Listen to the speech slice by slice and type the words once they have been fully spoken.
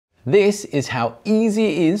This is how easy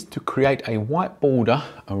it is to create a white border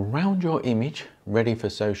around your image ready for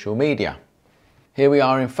social media. Here we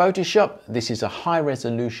are in Photoshop. This is a high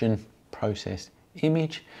resolution processed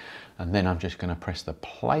image. And then I'm just going to press the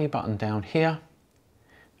play button down here.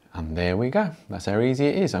 And there we go. That's how easy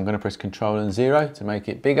it is. I'm going to press Ctrl and 0 to make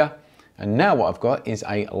it bigger. And now what I've got is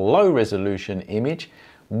a low resolution image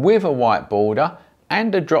with a white border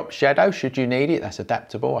and a drop shadow should you need it. That's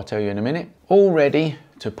adaptable, I'll tell you in a minute. All ready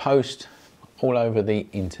to post all over the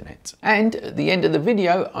internet. And at the end of the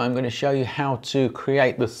video, I'm going to show you how to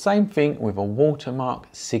create the same thing with a watermark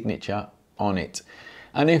signature on it.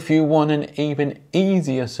 And if you want an even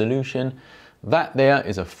easier solution, that there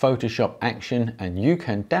is a Photoshop action and you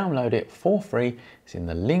can download it for free. It's in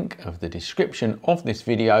the link of the description of this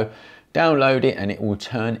video. Download it and it will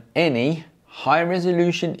turn any high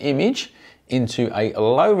resolution image into a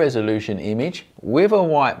low resolution image with a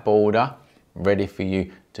white border ready for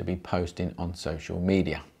you to be posting on social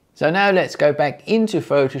media. So now let's go back into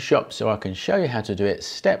Photoshop so I can show you how to do it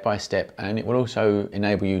step by step, and it will also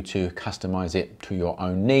enable you to customize it to your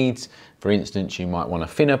own needs. For instance, you might want a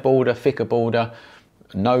thinner border, thicker border,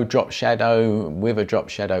 no drop shadow, with a drop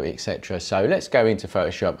shadow, etc. So let's go into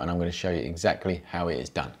Photoshop and I'm going to show you exactly how it is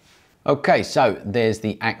done. Okay, so there's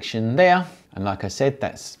the action there. And like I said,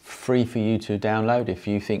 that's free for you to download. If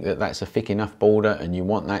you think that that's a thick enough border and you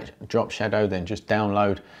want that drop shadow, then just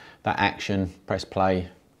download that action, press play,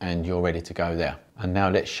 and you're ready to go there. And now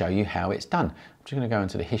let's show you how it's done. I'm just going to go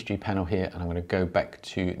into the history panel here and I'm going to go back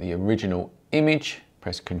to the original image,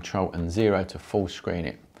 press Ctrl and 0 to full screen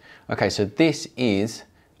it. Okay, so this is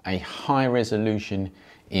a high resolution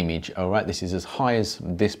image. All right, this is as high as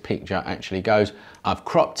this picture actually goes. I've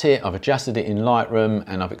cropped it, I've adjusted it in Lightroom,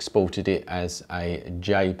 and I've exported it as a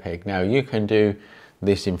JPEG. Now you can do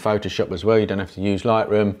this in Photoshop as well, you don't have to use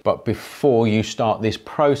Lightroom, but before you start this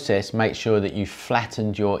process, make sure that you've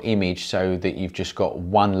flattened your image so that you've just got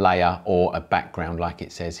one layer or a background like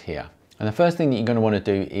it says here. And the first thing that you're going to want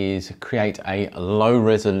to do is create a low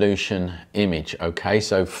resolution image, okay?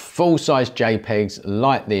 So full-size JPEGs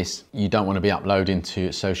like this, you don't want to be uploading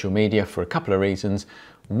to social media for a couple of reasons.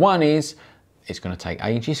 One is it's going to take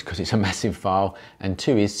ages because it's a massive file, and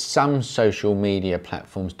two is some social media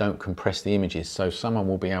platforms don't compress the images, so someone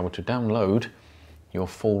will be able to download your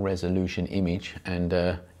full resolution image, and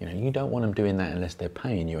you don't want them doing that unless they're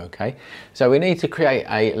paying you, okay? So we need to create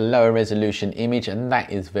a lower resolution image, and that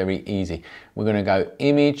is very easy. We're going to go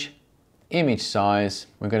image, image size.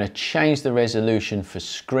 We're going to change the resolution for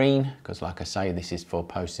screen, because like I say, this is for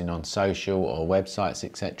posting on social or websites,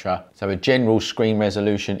 etc. So a general screen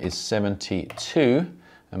resolution is 72,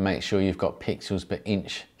 and make sure you've got pixels per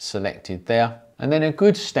inch selected there. And then a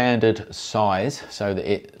good standard size so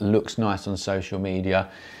that it looks nice on social media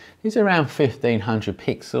is around 1500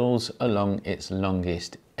 pixels along its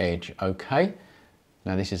longest edge, okay?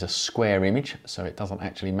 Now this is a square image, so it doesn't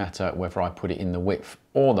actually matter whether I put it in the width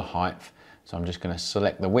or the height. So I'm just going to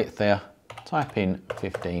select the width there, type in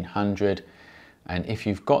 1500, and if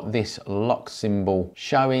you've got this lock symbol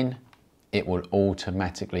showing, it will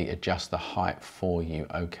automatically adjust the height for you,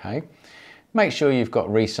 okay? Make sure you've got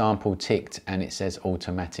resample ticked and it says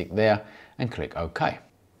automatic there, and click OK.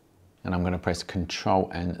 And I'm going to press Ctrl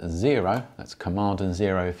and 0, that's Command and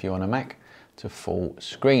 0 if you're on a Mac, to full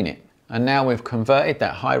screen it. And now we've converted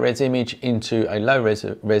that high res image into a low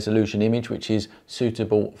resolution image which is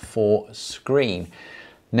suitable for screen.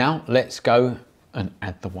 Now let's go and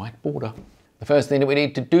add the white border. The first thing that we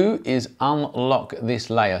need to do is unlock this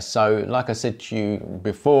layer. So like I said to you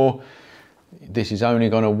before, this is only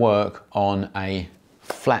going to work on a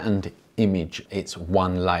flattened image. It's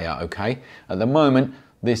one layer, okay? At the moment,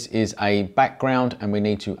 this is a background and we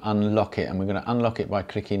need to unlock it, and we're going to unlock it by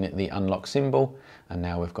clicking the unlock symbol, and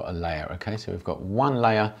now we've got a layer, okay? So we've got one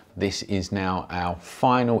layer. This is now our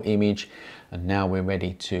final image, and now we're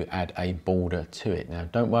ready to add a border to it. Now,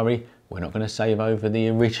 don't worry, we're not going to save over the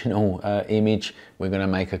original image. We're going to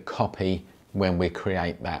make a copy when we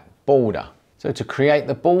create that border. So to create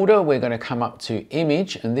the border, we're going to come up to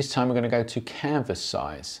image, and this time we're going to go to canvas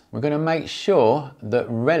size. We're going to make sure that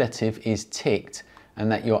relative is ticked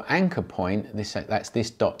and that your anchor point, that's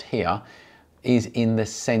this dot here, is in the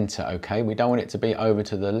center, okay? We don't want it to be over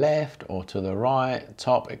to the left or to the right,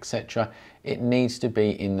 top, etc. It needs to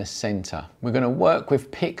be in the center. We're going to work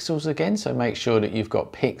with pixels again, so make sure that you've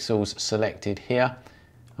got pixels selected here.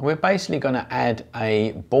 And we're basically going to add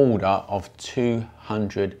a border of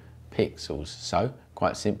 200 pixels. So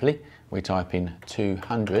quite simply, we type in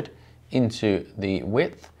 200 into the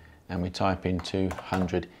width and we type in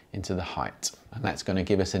 200 into the height. And that's going to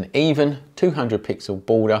give us an even 200 pixel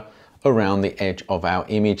border around the edge of our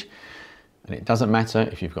image. And it doesn't matter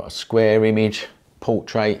if you've got a square image,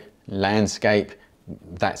 portrait, landscape,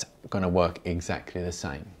 that's going to work exactly the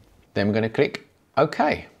same. Then we're going to click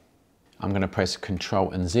OK. I'm going to press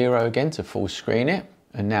Ctrl and 0 again to full screen it.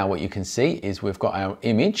 And now what you can see is we've got our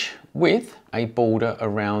image with a border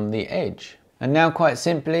around the edge. And now quite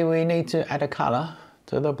simply we need to add a colour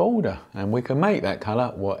to the border, and we can make that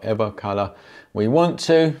colour whatever colour we want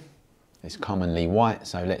to. It's commonly white,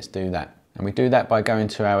 so let's do that. And we do that by going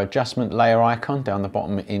to our adjustment layer icon down the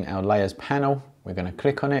bottom in our layers panel. We're going to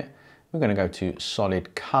click on it. We're going to go to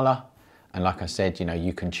solid colour, and like I said, you know,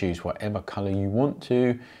 you can choose whatever colour you want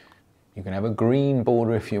to. You can have a green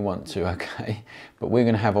border if you want to, okay? But we're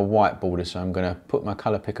going to have a white border, so I'm going to put my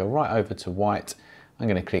colour picker right over to white. I'm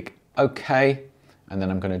going to click OK, and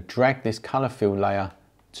then I'm going to drag this colour fill layer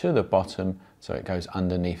to the bottom so it goes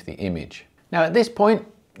underneath the image. Now at this point,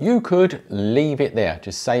 you could leave it there,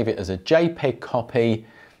 just save it as a JPEG copy,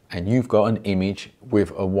 and you've got an image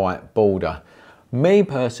with a white border. Me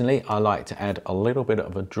personally, I like to add a little bit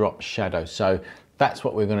of a drop shadow, so that's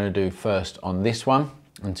what we're going to do first on this one.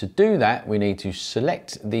 And to do that, we need to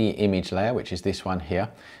select the image layer, which is this one here,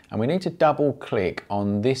 and we need to double click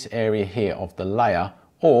on this area here of the layer,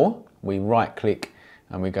 or we right click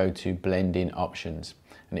and we go to blending options,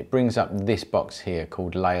 and it brings up this box here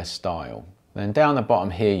called layer style. Then down the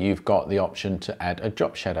bottom here, you've got the option to add a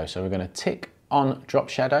drop shadow. So we're going to tick on drop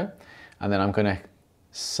shadow, and then I'm going to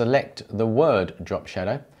select the word drop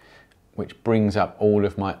shadow, which brings up all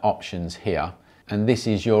of my options here. And this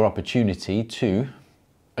is your opportunity to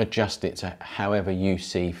adjust it to however you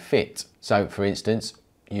see fit. So for instance,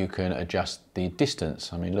 you can adjust the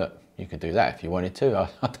distance. I mean, look, you could do that if you wanted to.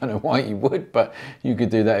 I don't know why you would, but you could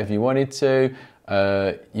do that if you wanted to.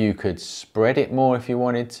 You could spread it more if you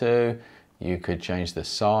wanted to. You could change the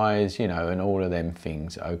size, you know, and all of them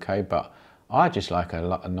things, okay? But I just like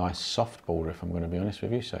a nice soft border, if I'm going to be honest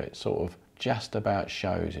with you. So it sort of just about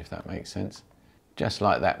shows, if that makes sense. Just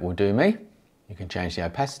like that will do me. You can change the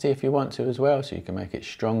opacity if you want to as well, so you can make it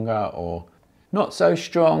stronger or not so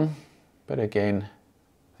strong. But again,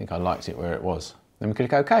 I think I liked it where it was. Then we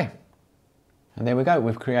click OK. And there we go,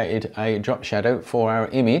 we've created a drop shadow for our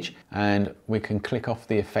image, and we can click off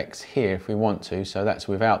the effects here if we want to. So that's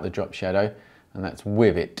without the drop shadow, and that's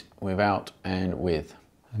with it, without and with.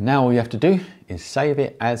 Now all you have to do is save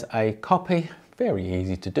it as a copy. Very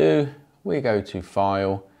easy to do. We go to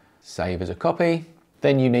File, Save as a Copy.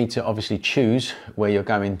 Then you need to obviously choose where you're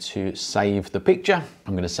going to save the picture.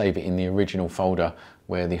 I'm going to save it in the original folder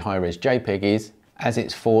where the high-res JPEG is. As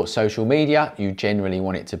it's for social media, you generally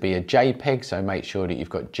want it to be a JPEG, so make sure that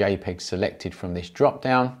you've got JPEG selected from this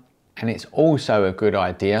drop-down. And it's also a good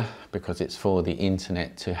idea, because it's for the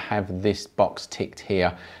internet, to have this box ticked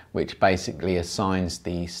here, which basically assigns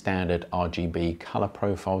the standard RGB color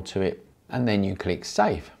profile to it. And then you click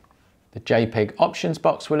Save. The JPEG options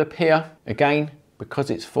box will appear. Again,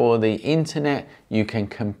 because it's for the internet, you can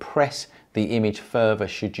compress the image further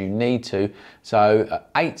should you need to. So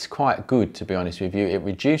 8's quite good, to be honest with you. It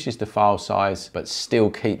reduces the file size, but still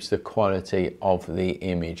keeps the quality of the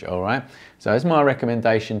image, all right? So as my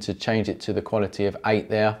recommendation, to change it to the quality of 8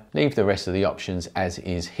 there. Leave the rest of the options as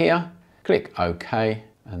is here. Click OK,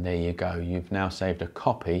 and there you go. You've now saved a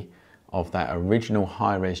copy of that original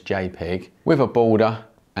high-res JPEG with a border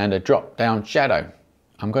and a drop-down shadow.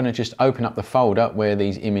 I'm going to just open up the folder where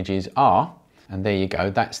these images are. And there you go,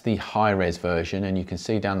 that's the high-res version, and you can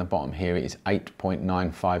see down the bottom here it is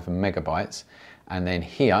 8.95 megabytes. And then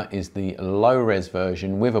here is the low-res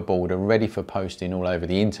version with a border ready for posting all over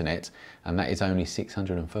the internet, and that is only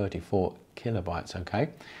 634 kilobytes, okay?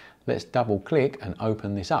 Let's double-click and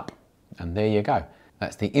open this up, and there you go.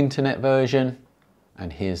 That's the internet version,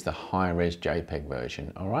 and here's the high-res JPEG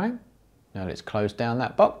version, all right? Now let's close down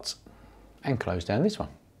that box and close down this one.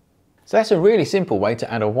 So that's a really simple way to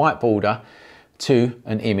add a white border to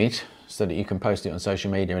an image so that you can post it on social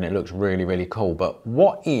media and it looks really, really cool. But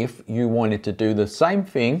what if you wanted to do the same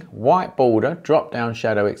thing, white border, drop down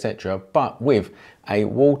shadow, etc., but with a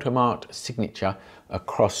watermarked signature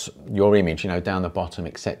across your image, you know, down the bottom,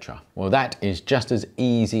 etc. Well, that is just as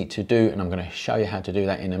easy to do, and I'm going to show you how to do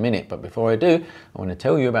that in a minute. But before I do, I want to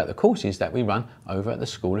tell you about the courses that we run over at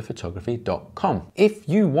theschoolofphotography.com. If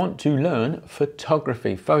you want to learn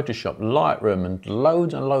photography, Photoshop, Lightroom, and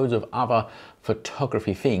loads of other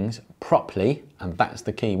photography things properly, and that's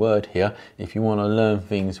the key word here, if you want to learn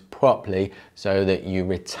things properly so that you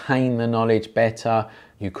retain the knowledge better,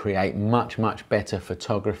 you create much better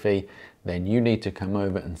photography, then you need to come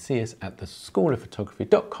over and see us at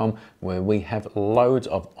theschoolofphotography.com, where we have loads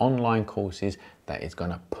of online courses that is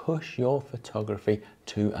going to push your photography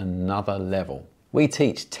to another level. We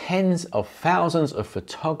teach tens of thousands of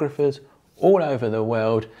photographers all over the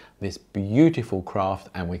world this beautiful craft,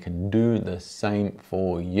 and we can do the same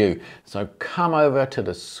for you. So come over to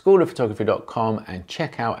the schoolofphotography.com and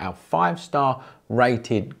check out our 5-star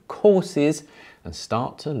rated courses and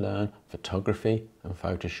start to learn photography and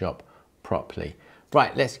Photoshop properly.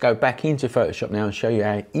 Right, let's go back into Photoshop now and show you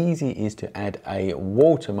how easy it is to add a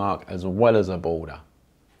watermark as well as a border.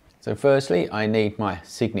 So firstly, I need my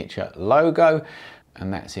signature logo,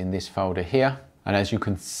 and that's in this folder here. And as you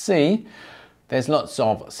can see, there's lots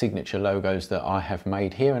of signature logos that I have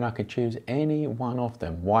made here, and I could choose any one of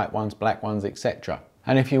them, white ones, black ones, etc.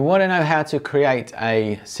 And if you want to know how to create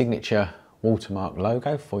a signature watermark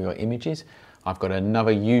logo for your images, I've got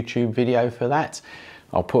another YouTube video for that.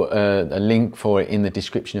 I'll put a link for it in the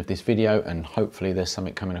description of this video, and hopefully there's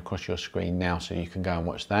something coming across your screen now so you can go and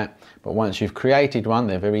watch that. But once you've created one,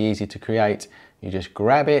 they're very easy to create. You just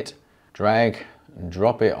grab it, drag and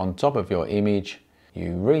drop it on top of your image. You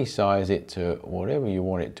resize it to whatever you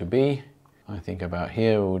want it to be. I think about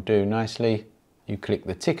here will do nicely. You click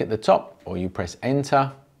the tick at the top, or you press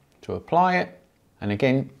enter to apply it. And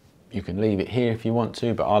again, you can leave it here if you want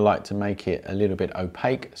to, but I like to make it a little bit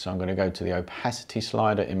opaque. So I'm going to go to the opacity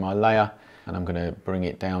slider in my layer, and I'm going to bring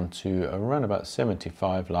it down to around about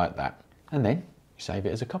 75 like that. And then you save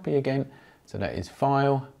it as a copy again. So that is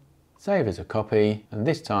File, Save as a Copy, and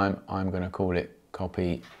this time I'm going to call it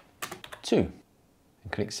Copy 2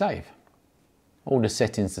 and click Save. All the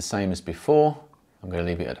settings the same as before. I'm going to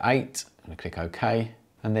leave it at 8 and click OK.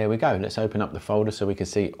 And there we go. Let's open up the folder so we can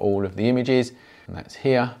see all of the images, and that's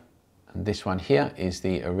here. And this one here is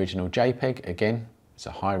the original JPEG. Again, it's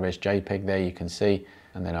a high-res JPEG there, you can see.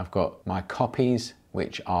 And then I've got my copies,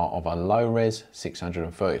 which are of a low-res,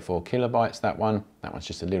 634 kilobytes, that one's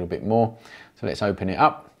just a little bit more. So let's open it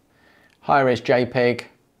up. High-res JPEG,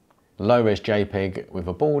 low-res JPEG with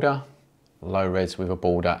a border, low-res with a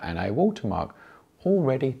border and a watermark, all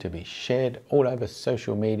ready to be shared all over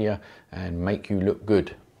social media and make you look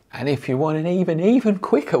good. And if you want an even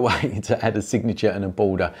quicker way to add a signature and a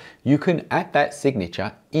border, you can add that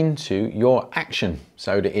signature into your action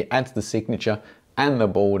so that it adds the signature and the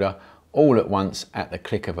border all at once at the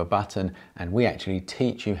click of a button. And we actually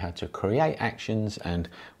teach you how to create actions and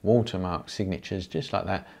watermark signatures just like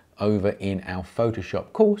that over in our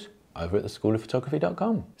Photoshop course over at the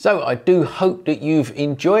schoolofphotography.com. So I do hope that you've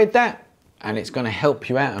enjoyed that, and it's going to help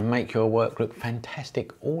you out and make your work look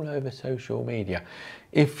fantastic all over social media.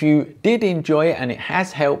 If you did enjoy it and it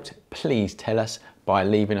has helped, please tell us by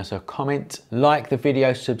leaving us a comment, like the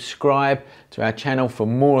video, subscribe to our channel for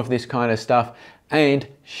more of this kind of stuff, and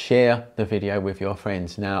share the video with your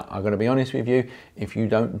friends. Now, I'm going to be honest with you, if you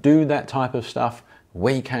don't do that type of stuff,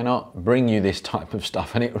 we cannot bring you this type of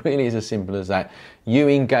stuff, and it really is as simple as that. You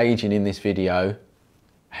engaging in this video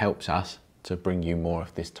helps us to bring you more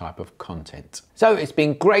of this type of content. So it's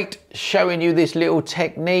been great showing you this little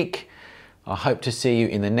technique. I hope to see you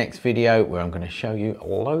in the next video where I'm going to show you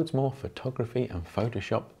loads more photography and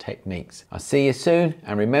Photoshop techniques. I'll see you soon,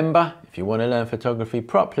 and remember, if you want to learn photography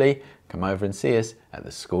properly, come over and see us at the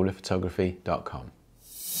schoolofphotography.com.